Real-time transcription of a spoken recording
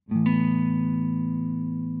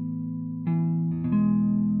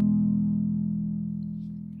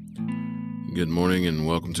Good morning and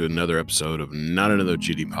welcome to another episode of Not Another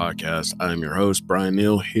GD Podcast. I'm your host, Brian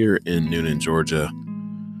Neal, here in Newnan, Georgia.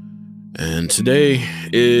 And today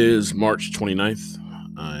is March 29th.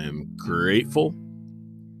 I'm grateful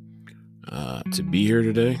to be here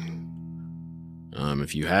today.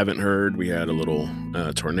 If you haven't heard, we had a little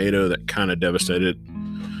tornado that kind of devastated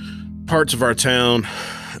parts of our town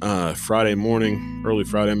early Friday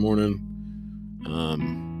morning.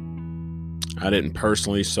 I didn't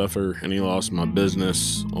personally suffer any loss in my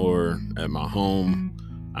business or at my home.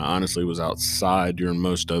 I honestly was outside during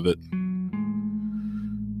most of it.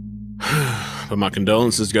 But my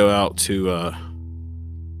condolences go out to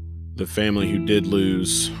the family who did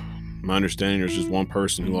lose. My understanding there's just one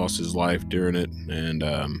person who lost his life during it, and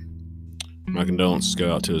my condolences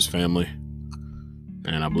go out to his family.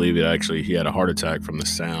 And I believe he had a heart attack from the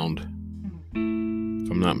sound,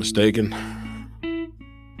 if I'm not mistaken.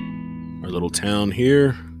 Our little town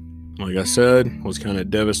here, like I said, was kind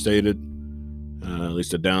of devastated, at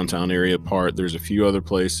least the downtown area part. There's a few other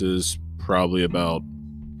places, probably about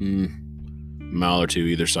a mile or two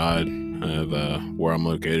either side of where I'm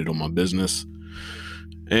located on my business,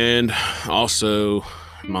 and also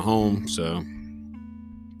my home. So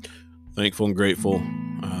thankful and grateful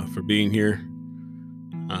for being here.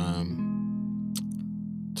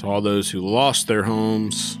 To all those who lost their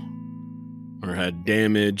homes or had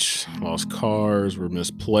damage, lost cars, were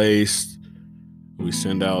misplaced, we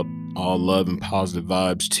send out all love and positive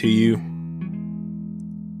vibes to you.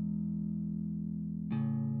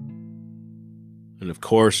 And of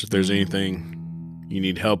course, if there's anything you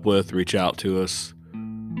need help with, reach out to us.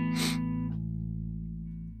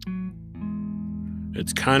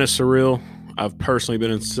 It's kind of surreal. I've personally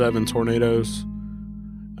been in 7 tornadoes.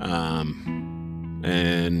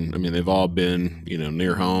 And I mean, they've all been,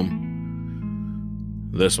 near home.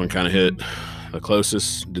 This one kind of hit the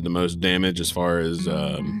closest, did the most damage as far as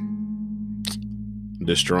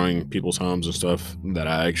destroying people's homes and stuff that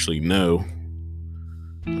I actually know.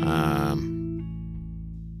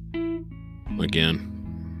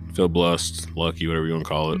 Again, feel blessed, lucky, whatever you want to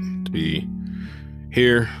call it, to be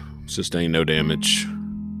here, sustain no damage.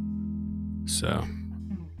 So,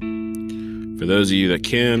 for those of you that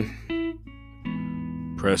can,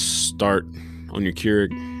 press start on your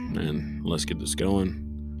Keurig and let's get this going.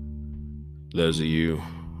 Those of you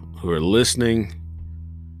who are listening,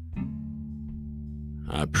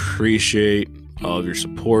 I appreciate all of your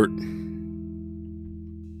support.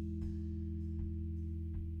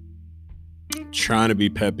 Trying to be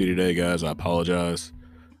peppy today, guys. I apologize.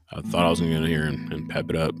 I thought I was going to get in here and pep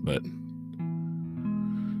it up, but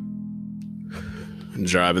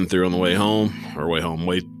driving through on the way home,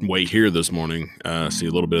 wait here this morning. See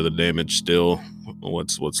a little bit of the damage still,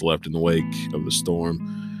 what's left in the wake of the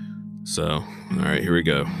storm. So, all right, here we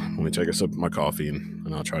go. Let me take a sip of my coffee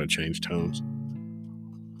and I'll try to change tones.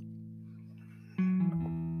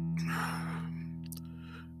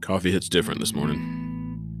 Coffee hits different this morning.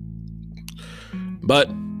 But,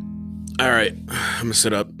 all right, I'm going to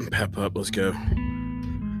sit up and pep up. Let's go.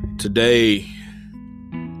 Today,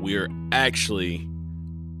 we are actually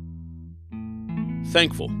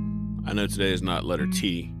thankful. I know today is not letter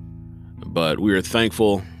T, but we are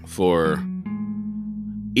thankful for,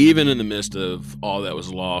 even in the midst of all that was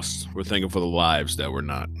lost, we're thankful for the lives that were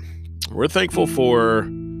not. We're thankful for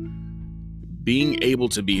being able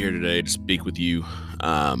to be here today to speak with you.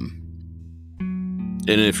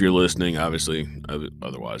 And if you're listening, obviously,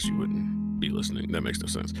 otherwise you wouldn't be listening. That makes no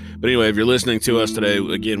sense. But anyway, if you're listening to us today,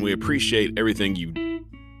 again, we appreciate everything you've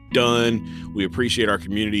done. We appreciate our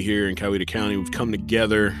community here in Coweta County. We've come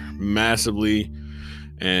together massively,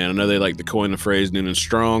 and I know they like to coin the phrase Newnan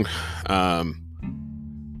Strong.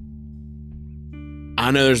 I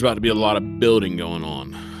know there's about to be a lot of building going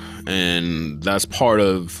on, and that's part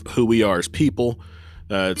of who we are as people.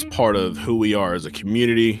 It's part of who we are as a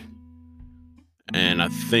community, and I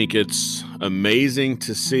think it's amazing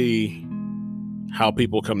to see how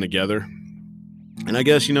people come together. And I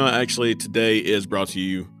guess, actually today is brought to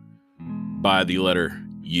you by the letter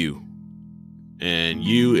U. And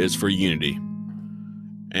U is for unity.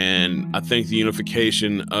 And I think the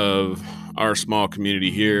unification of our small community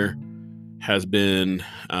here has been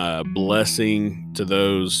a blessing to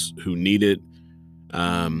those who need it.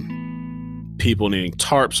 People needing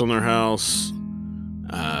tarps on their house.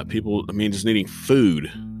 People just needing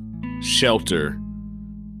food, shelter.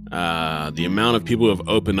 The amount of people who have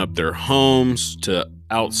opened up their homes to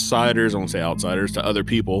outsiders, I won't say outsiders, to other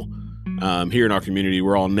people here in our community.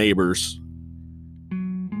 We're all neighbors.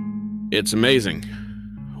 It's amazing.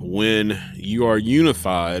 When you are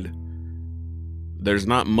unified, there's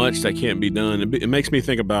not much that can't be done. It makes me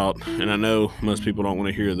think about, and I know most people don't want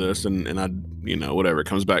to hear this, and I, whatever, it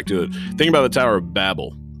comes back to it. Think about the Tower of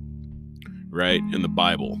Babel, right, in the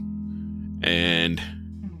Bible. And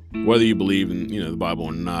whether you believe in, the Bible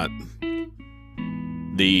or not,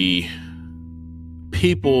 the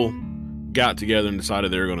people got together and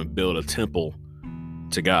decided they were going to build a temple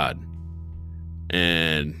to God.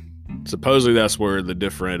 And supposedly that's where the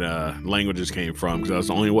different languages came from, because that was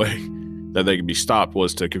the only way that they could be stopped,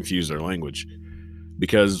 was to confuse their language.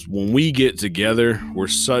 Because when we get together, we're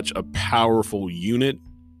such a powerful unit.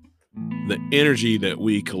 The energy that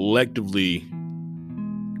we collectively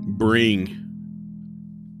bring,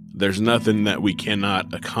 there's nothing that we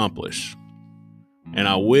cannot accomplish. And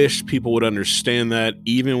I wish people would understand that,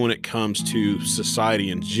 even when it comes to society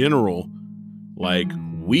in general. Like,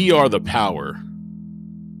 we are the power.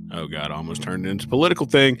 Oh God, I almost turned it into a political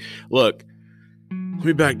thing. Look, let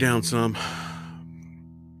me back down some.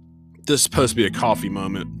 This is supposed to be a coffee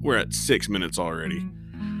moment. We're at 6 minutes already.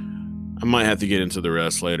 I might have to get into the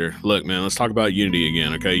rest later. Look, man, let's talk about unity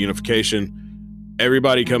again, okay? Unification.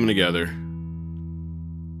 Everybody coming together.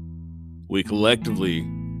 We collectively,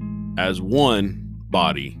 as one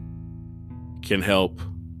body, can help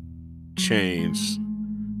change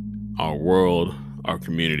our world, our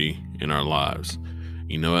community, and our lives.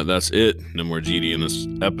 You know what? That's it. No more GD in this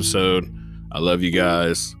episode. I love you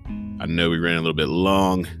guys. I know we ran a little bit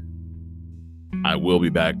long. I will be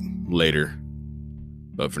back later.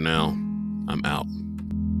 But for now, I'm out.